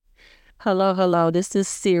Hello, hello. This is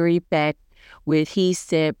Siri back with He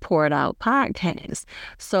Said Poured Out podcast.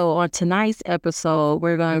 So on tonight's episode,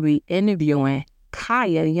 we're going to be interviewing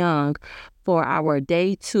Khiya Young for our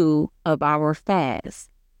day 2 of our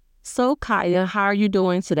fast. So Khiya, how are you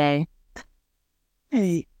doing today?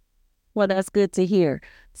 Hey, Well, that's good to hear.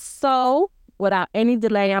 So without any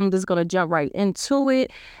delay, I'm just going to jump right into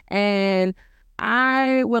it. And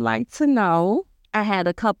I would like to know, I had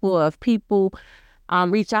a couple of people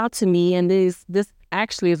reach out to me, and this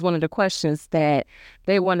actually is one of the questions that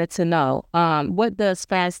they wanted to know. What does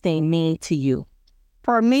fasting mean to you?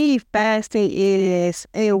 for me, fasting is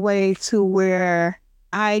a way to where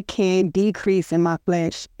I can decrease in my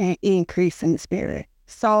flesh and increase in the spirit.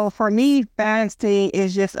 So for me, fasting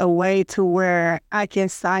is just a way to where I can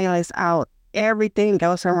silence out everything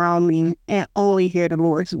else around me and only hear the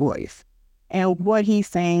Lord's voice and what he's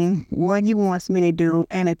saying, what he wants me to do,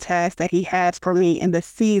 and the task that he has for me in the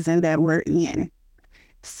season that we're in.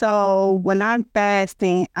 So when I'm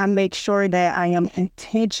fasting, I make sure that I am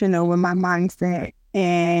intentional with my mindset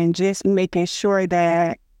and just making sure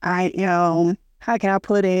that I am, how can I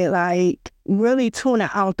put it, like really tuning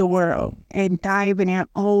out the world and diving in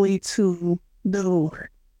only to the Lord.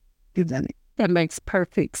 You done it. That makes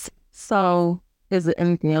perfect sense. So, is there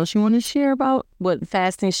anything else you want to share about what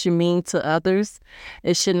fasting should mean to others?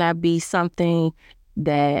 It should not be something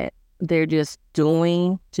that they're just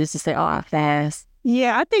doing just to say, "Oh, I fast."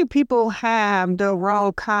 Yeah, I think people have the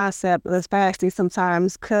wrong concept of fasting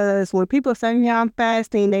sometimes because when people say, yeah, I'm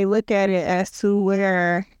fasting, they look at it as to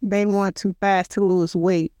where they want to fast to lose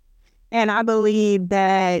weight. And I believe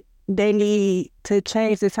that they need to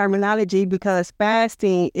change the terminology because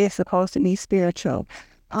fasting is supposed to be spiritual.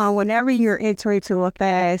 Whenever you're entering into a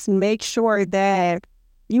fast, make sure that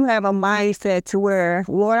you have a mindset to where,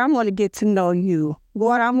 Lord, I want to get to know you.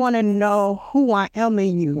 Lord, I want to know who I am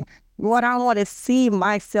in you. Lord, I want to see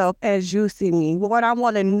myself as you see me. Lord, I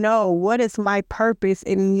want to know what is my purpose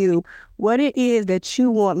in you, what it is that you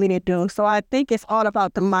want me to do. So I think it's all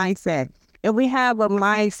about the mindset. If we have a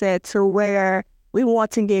mindset to where we want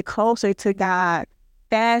to get closer to God,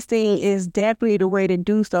 fasting is definitely the way to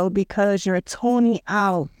do so because you're tuning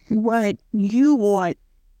out what you want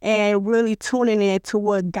and really tuning in to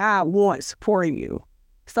what God wants for you.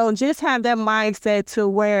 So just have that mindset to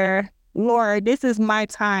where, Lord, this is my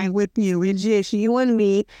time with you. It's just you and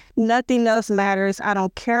me. Nothing else matters. I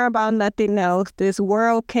don't care about nothing else. This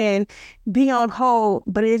world can be on hold,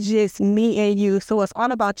 but it's just me and you. So it's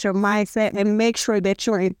all about your mindset and make sure that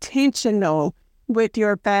you're intentional with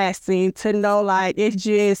your fasting to know like it's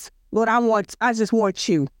just, Lord, I just want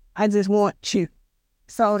you. I just want you.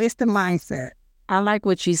 So it's the mindset. I like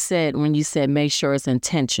what you said when you said make sure it's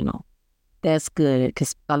intentional. That's good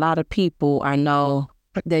because a lot of people I know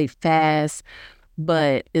they fast,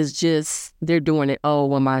 but it's just they're doing it. Oh,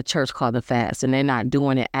 when my church called the fast, and they're not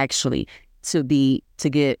doing it actually to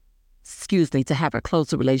have a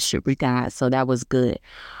closer relationship with God. So that was good.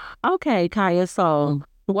 Okay, Khiya. So,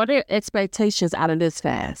 what are expectations out of this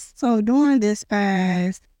fast? So during this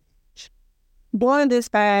fast,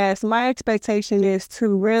 my expectation is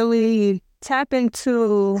to really tap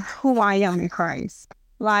into who I am in Christ.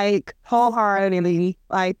 Like wholeheartedly,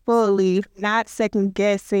 like fully, not second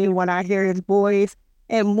guessing when I hear his voice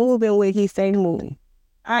and moving when he say move.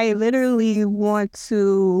 I literally want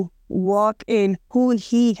to walk in who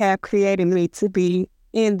he have created me to be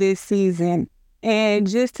in this season and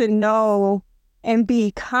just to know and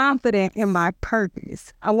be confident in my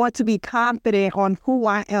purpose. I want to be confident on who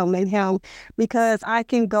I am in him because I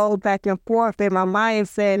can go back and forth in my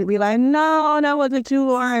mindset and be like, no, that wasn't you,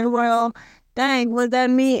 Lord. Well, dang, was that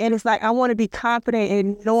me? And it's like, I want to be confident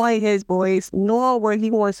in knowing his voice, knowing what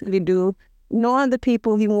he wants me to do, knowing the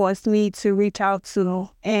people he wants me to reach out to.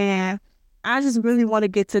 And I just really want to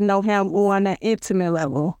get to know him on an intimate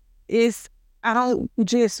level. I don't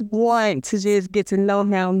just want to just get to know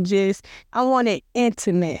him, I want it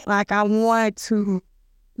intimate. Like I want to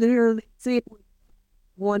literally see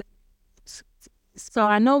what. So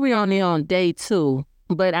I know we're only on day 2,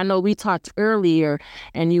 but I know we talked earlier,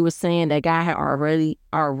 and you were saying that God had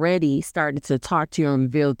already started to talk to you and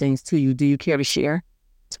reveal things to you. Do you care to share?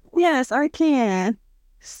 Yes, I can.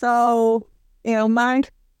 So, in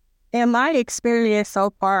my experience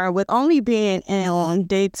so far, with only being on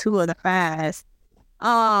day 2 of the fast,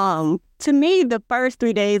 to me, the first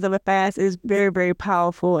 3 days of a fast is very, very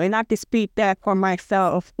powerful. And I can speak that for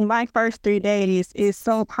myself. My first 3 days is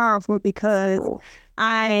so powerful because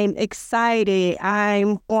I'm excited.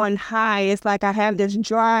 I'm on high. It's like I have this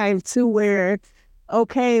drive to where,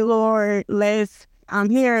 okay, Lord, I'm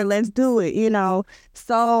here. Let's do it,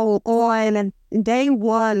 So on day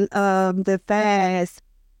one of the fast,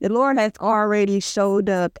 the Lord has already showed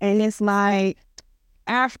up. And it's like,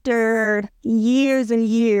 after years and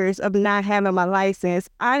years of not having my license,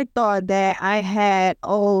 I thought that I had,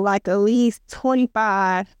 like at least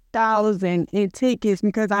 25,000 in tickets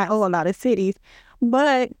because I owe a lot of cities.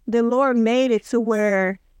 But the Lord made it to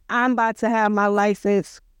where I'm about to have my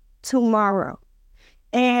license tomorrow.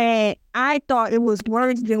 And I thought it was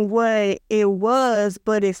worse than what it was,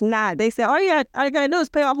 but it's not. They said, all you gotta do is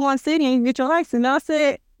pay off one city and you get your license. And I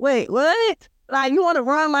said, wait, what? Like, you want to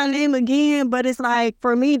run my name again? But it's like,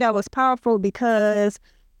 for me, that was powerful because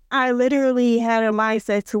I literally had a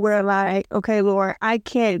mindset to where, like, okay, Lord, I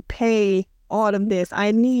can't pay all of this.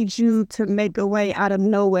 I need you to make a way out of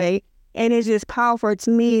no way. And it's just powerful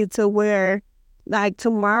to me to where, like,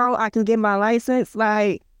 tomorrow I can get my license.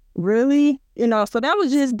 Like, really? So that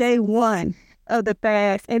was just day one of the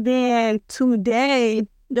fast. And then today,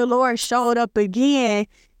 the Lord showed up again,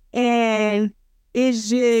 and it's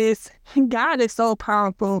just, God is so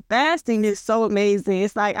powerful. Fasting is so amazing.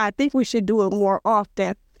 It's like, I think we should do it more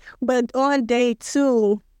often. But on day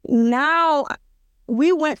two, now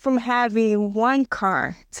we went from having one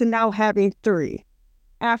car to now having three.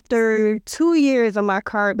 After 2 years of my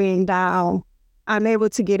car being down, I'm able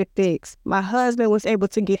to get it fixed. My husband was able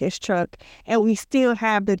to get his truck, and we still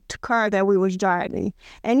have the car that we was driving.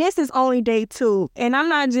 And this is only day two. And I'm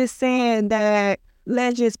not just saying that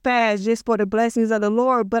let's just fast just for the blessings of the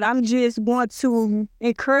Lord, but I'm just want to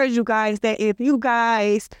encourage you guys that if you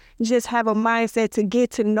guys just have a mindset to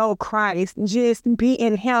get to know Christ, just be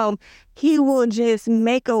in Him, He will just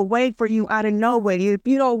make a way for you out of nowhere. If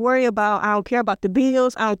you don't worry about, I don't care about the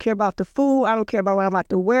bills, I don't care about the food, I don't care about what I'm about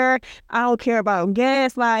to wear, I don't care about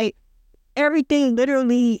gas, like, everything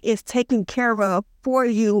literally is taken care of for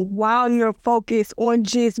you while you're focused on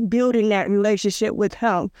just building that relationship with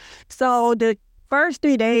Him. So the first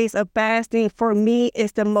 3 days of fasting for me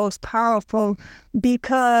is the most powerful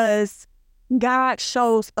because God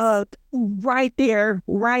shows up right there,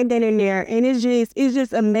 right then and there. And it's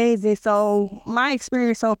just amazing. So my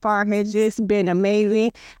experience so far has just been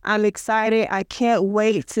amazing. I'm excited. I can't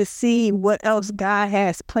wait to see what else God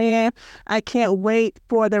has planned. I can't wait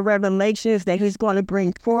for the revelations that He's going to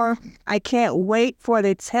bring forth. I can't wait for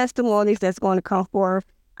the testimonies that's going to come forth.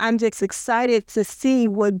 I'm just excited to see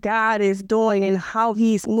what God is doing and how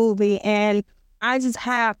He's moving. And I just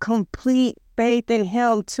have complete faith in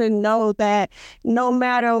Him to know that no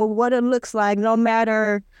matter what it looks like, no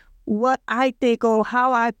matter what I think or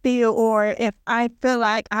how I feel, or if I feel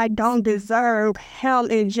like I don't deserve Him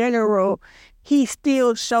in general, He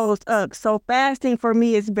still shows up. So fasting for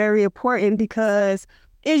me is very important because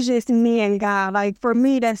it's just me and God. Like, for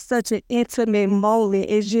me, that's such an intimate moment.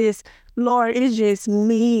 It's just, Lord, it's just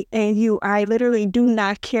me and you. I literally do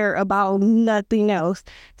not care about nothing else.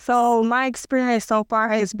 So my experience so far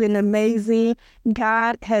has been amazing.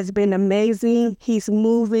 God has been amazing. He's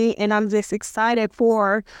moving, and I'm just excited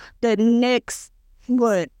for the next,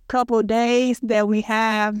 couple days that we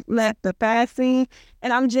have left of fasting.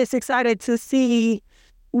 And I'm just excited to see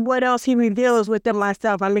what else He reveals within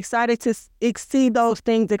myself. I'm excited to see those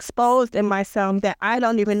things exposed in myself that I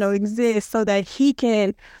don't even know exist, so that He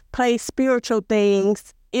can place spiritual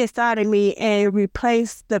things inside of me and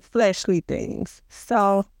replace the fleshly things.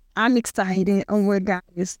 So I'm excited on what God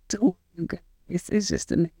is doing. It's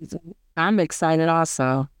just amazing. I'm excited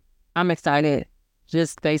also. I'm excited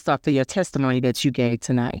just based off of your testimony that you gave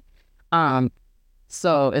tonight.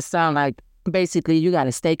 So it sounds like basically you got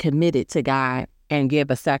to stay committed to God and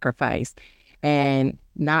give a sacrifice and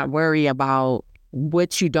not worry about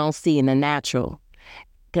what you don't see in the natural,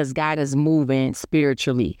 because God is moving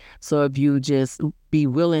spiritually. So if you just be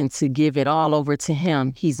willing to give it all over to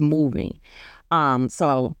Him, He's moving.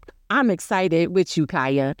 So I'm excited with you,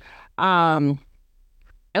 Khiya. Elder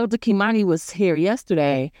Kimani was here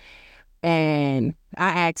yesterday, and I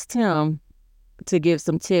asked him to give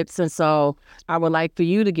some tips. And so I would like for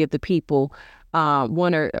you to give the people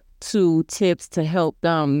one or two tips to help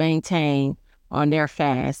them maintain on their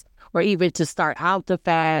fast, or even to start out the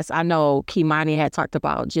fast. I know Kimani had talked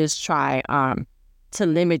about just try to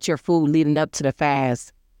limit your food leading up to the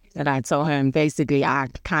fast. And I told him basically I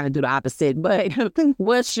kind of do the opposite. But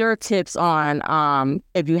what's your tips on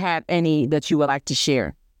if you have any that you would like to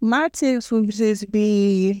share? My tips would just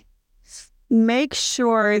be, make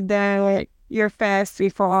sure that you're fasting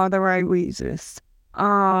for all the right reasons.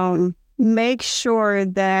 Make sure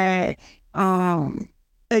that,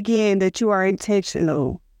 again, that you are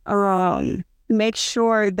intentional. Make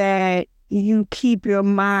sure that you keep your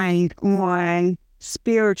mind on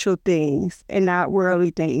spiritual things and not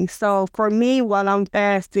worldly things. So for me, while I'm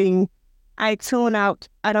fasting, I tune out.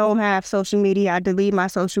 I don't have social media. I delete my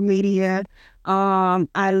social media.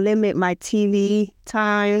 I limit my TV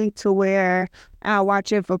time to where I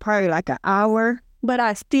watch it for probably like an hour, but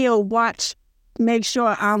I still watch, make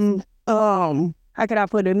sure I'm, how can I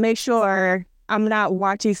put it? Make sure I'm not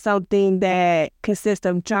watching something that consists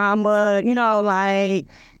of drama, like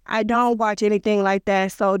I don't watch anything like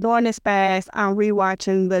that. So during this fast, I'm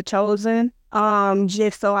rewatching The Chosen,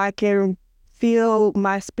 just so I can fill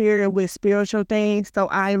my spirit with spiritual things. So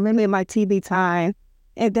I limit my TV time,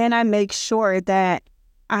 and then I make sure that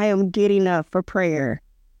I am getting up for prayer.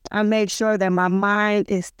 I make sure that my mind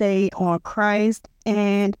is stayed on Christ.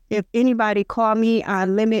 And if anybody call me, I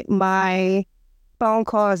limit my phone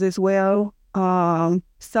calls as well.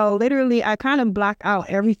 So literally I kind of block out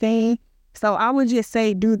everything. So I would just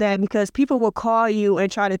say do that, because people will call you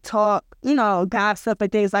and try to talk, gossip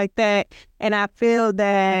and things like that. And I feel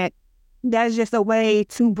that that's just a way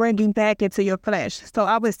to bring you back into your flesh. So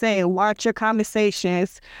I would say watch your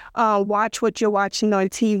conversations, watch what you're watching on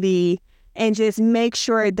TV, and just make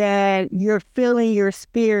sure that you're filling your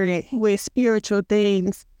spirit with spiritual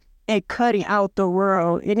things and cutting out the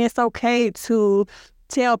world. And it's okay to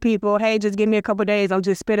tell people, hey, just give me a couple of days. I'm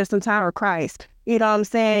just spending some time with Christ. You know what I'm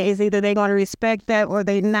saying? It's either they're going to respect that or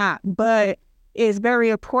they not. But it's very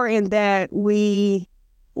important that we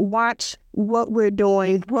watch what we're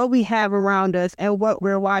doing, what we have around us, and what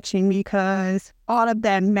we're watching, because all of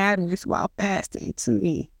that matters while fasting to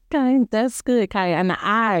me. Okay, that's good, Kaya. And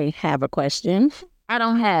I have a question. I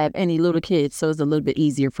don't have any little kids, so it's a little bit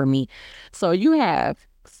easier for me. So you have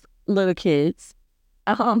little kids.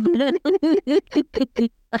 You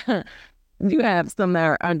have some that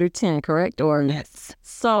are under 10, correct? Or Yes.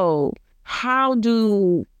 So how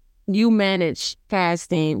do you manage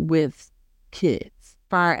fasting with kids, as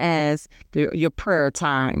far as your prayer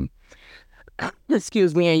time,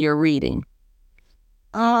 excuse me, and your reading?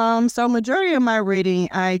 So majority of my reading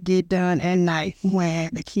I get done at night when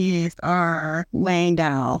the kids are laying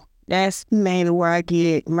down. That's mainly where I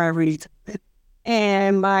get my reading.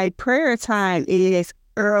 And my prayer time is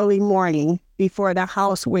early morning before the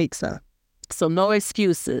house wakes up. So no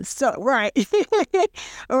excuses. So, right.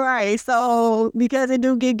 Right. So, because it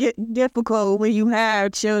do get difficult when you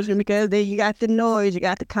have children, because then you got the noise, you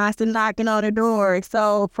got the constant knocking on the door.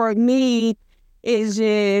 So for me, it's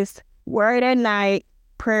just word at night,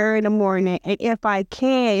 prayer in the morning. And if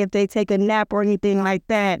if they take a nap or anything like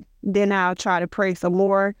that, then I'll try to pray some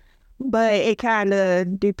more. But it kind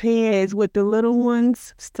of depends with the little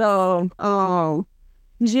ones. So,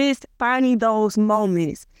 just finding those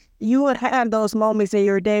moments. You would have those moments in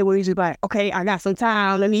your day where you're just like, okay, I got some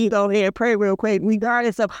time. Let me go ahead and pray real quick.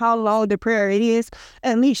 Regardless of how long the prayer it is,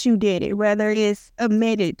 at least you did it. Whether it's a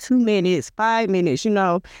minute, 2 minutes, 5 minutes,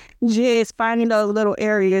 just finding those little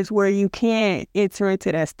areas where you can enter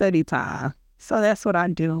into that study time. So that's what I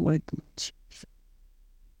do with them.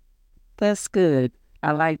 That's good.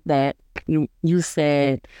 I like that. You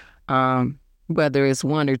said whether it's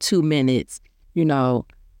 1 or 2 minutes,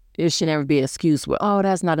 it should never be an excuse with, oh,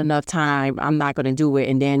 that's not enough time, I'm not going to do it.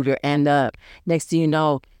 And then you end up, next thing you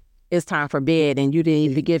know, it's time for bed and you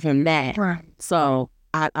didn't even give him that. Right. So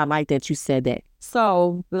I like that you said that.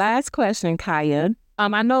 So last question, Kaya.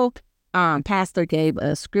 I know Pastor gave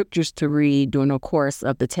us scriptures to read during the course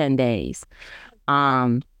of the 10 days.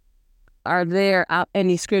 Are there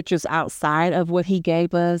any scriptures outside of what he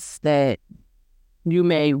gave us that you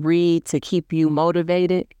may read to keep you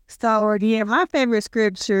motivated? So, yeah, my favorite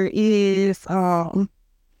scripture is Jeremiah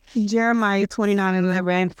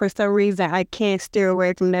 29:11. For some reason, I can't steer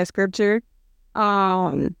away from that scripture.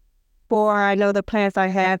 For I know the plans I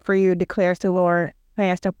have for you, declares the Lord,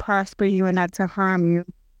 plans to prosper you and not to harm you,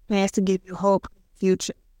 plans to give you hope in the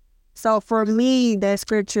future. So for me, that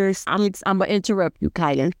scripture, I'm going to interrupt you,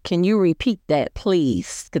 Kaya. Can you repeat that,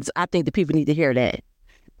 please? Because I think the people need to hear that.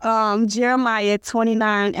 Jeremiah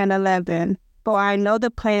 29:11. For I know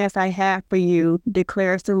the plans I have for you,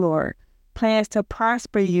 declares the Lord. Plans to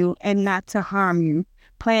prosper you and not to harm you.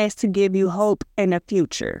 Plans to give you hope in the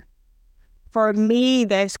future. For me,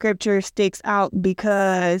 that scripture sticks out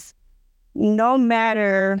because no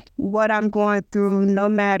matter what I'm going through, no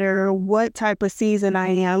matter what type of season I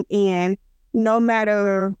am in, no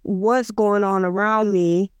matter what's going on around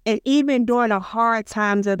me, and even during the hard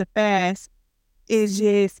times of the fast, it's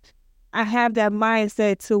just, I have that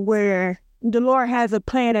mindset to where the Lord has a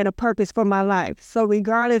plan and a purpose for my life. So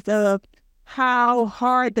regardless of how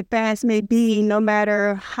hard the fast may be, no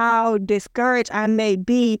matter how discouraged I may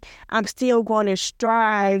be, I'm still going to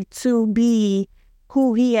strive to be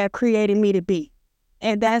who He has created me to be.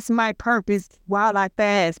 And that's my purpose while I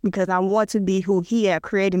fast, because I want to be who he had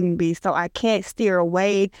created me to be. So I can't steer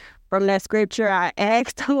away from that scripture. I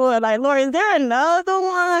asked the Lord, like, Lord, is there another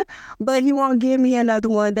one? But he won't give me another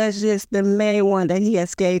one. That's just the main one that he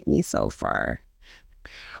has gave me so far.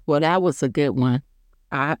 Well, that was a good one.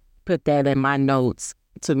 I put that in my notes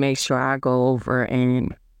to make sure I go over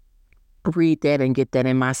and read that and get that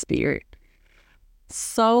in my spirit.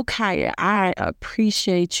 So, Khiya, I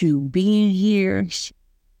appreciate you being here.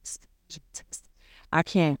 I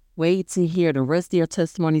can't wait to hear the rest of your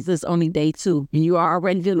testimonies. This is only day 2. You are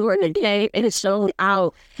already the Lord that came and it's showing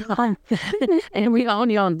out. And we're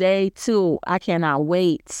only on day 2. I cannot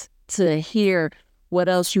wait to hear what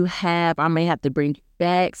else you have. I may have to bring you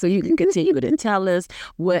back so you can continue to tell us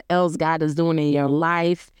what else God is doing in your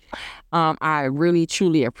life. I really,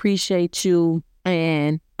 truly appreciate you.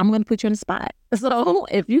 And I'm going to put you on the spot. So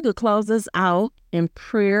if you could close us out in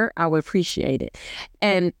prayer, I would appreciate it.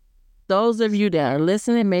 And those of you that are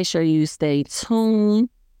listening, make sure you stay tuned,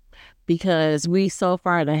 because we so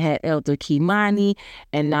far done had Elder Kimani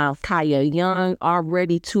and now Khiya Young,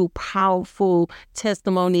 already 2 powerful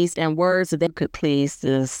testimonies and words that they could please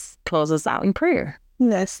just close us out in prayer.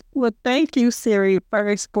 Yes. Well, thank you, Siri,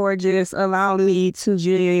 first for just allowing me to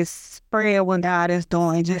just spread what God is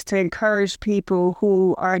doing, just to encourage people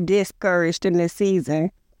who are discouraged in this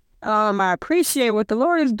season. I appreciate what the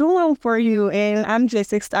Lord is doing for you, and I'm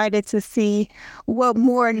just excited to see what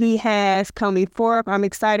more he has coming forth. I'm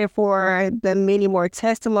excited for the many more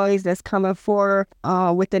testimonies that's coming forth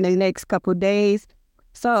within the next couple of days.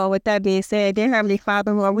 So with that being said, dear Heavenly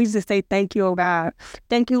Father, Lord, we just say thank you, oh God.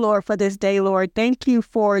 Thank you, Lord, for this day, Lord. Thank you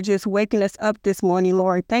for just waking us up this morning,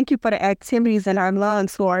 Lord. Thank you for the activities in our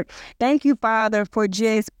lungs, Lord. Thank you, Father, for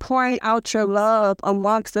just pouring out your love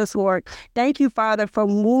amongst us, Lord. Thank you, Father, for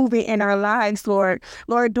moving in our lives, Lord.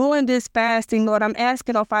 Lord, during this fasting, Lord, I'm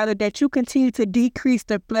asking, oh Father, that you continue to decrease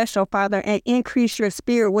the flesh, oh Father, and increase your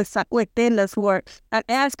spirit within us, Lord. I'm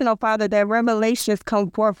asking, oh Father, that revelations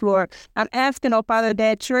come forth, Lord. I'm asking, oh Father,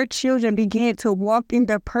 that your children begin to walk in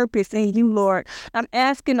their purpose in you, Lord. I'm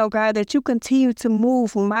asking, oh God, that you continue to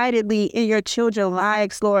move mightily in your children's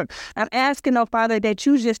lives, Lord. I'm asking, oh Father, that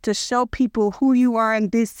you just to show people who you are in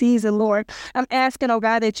this season, Lord. I'm asking, oh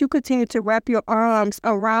God, that you continue to wrap your arms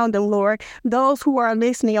around them, Lord. Those who are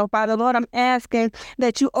listening, oh Father, Lord, I'm asking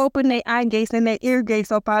that you open their eye gates and their ear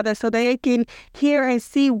gates, oh Father, so they can hear and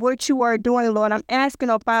see what you are doing, Lord. I'm asking,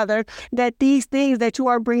 oh Father, that these things that you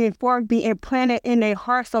are bringing forth be implanted in their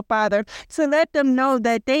hearts, oh Father, to let them know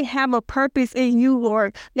that they have a purpose in you,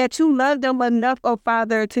 Lord, that you love them enough, oh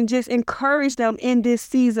Father, to just encourage them in this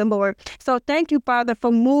season, Lord. So thank you, Father, for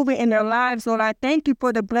moving in their lives, Lord. I thank you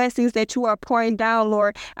for the blessings that you are pouring down,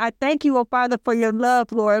 Lord. I thank you, oh Father, for your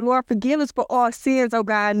love, Lord. Lord, forgive us for all sins, oh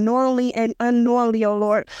God, knowingly and unknowingly, oh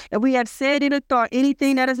Lord. If we have said it or thought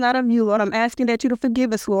anything that is not of you, Lord, I'm asking that you to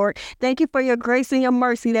forgive us, Lord. Thank you for your grace and your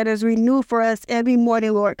mercy that is renewed for us every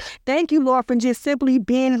morning, Lord. Thank you, Lord, for just simply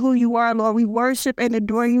being who you are, Lord. We worship and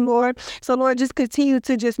adore you, Lord. So, Lord, just continue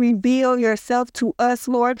to just reveal yourself to us,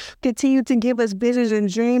 Lord. Continue to give us visions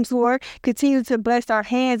and dreams, Lord. Continue to bless our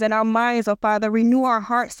hands and our minds, oh Father. Renew our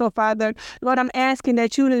hearts, oh Father. Lord, I'm asking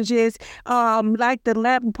that you to just like the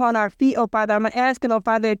lamp upon our feet, oh Father. I'm asking, oh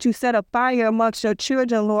Father, that you set a fire amongst your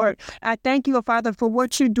children, Lord. I thank you, oh Father, for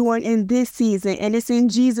what you're doing in this season. And it's in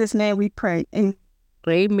Jesus' name we pray.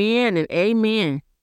 Amen and amen.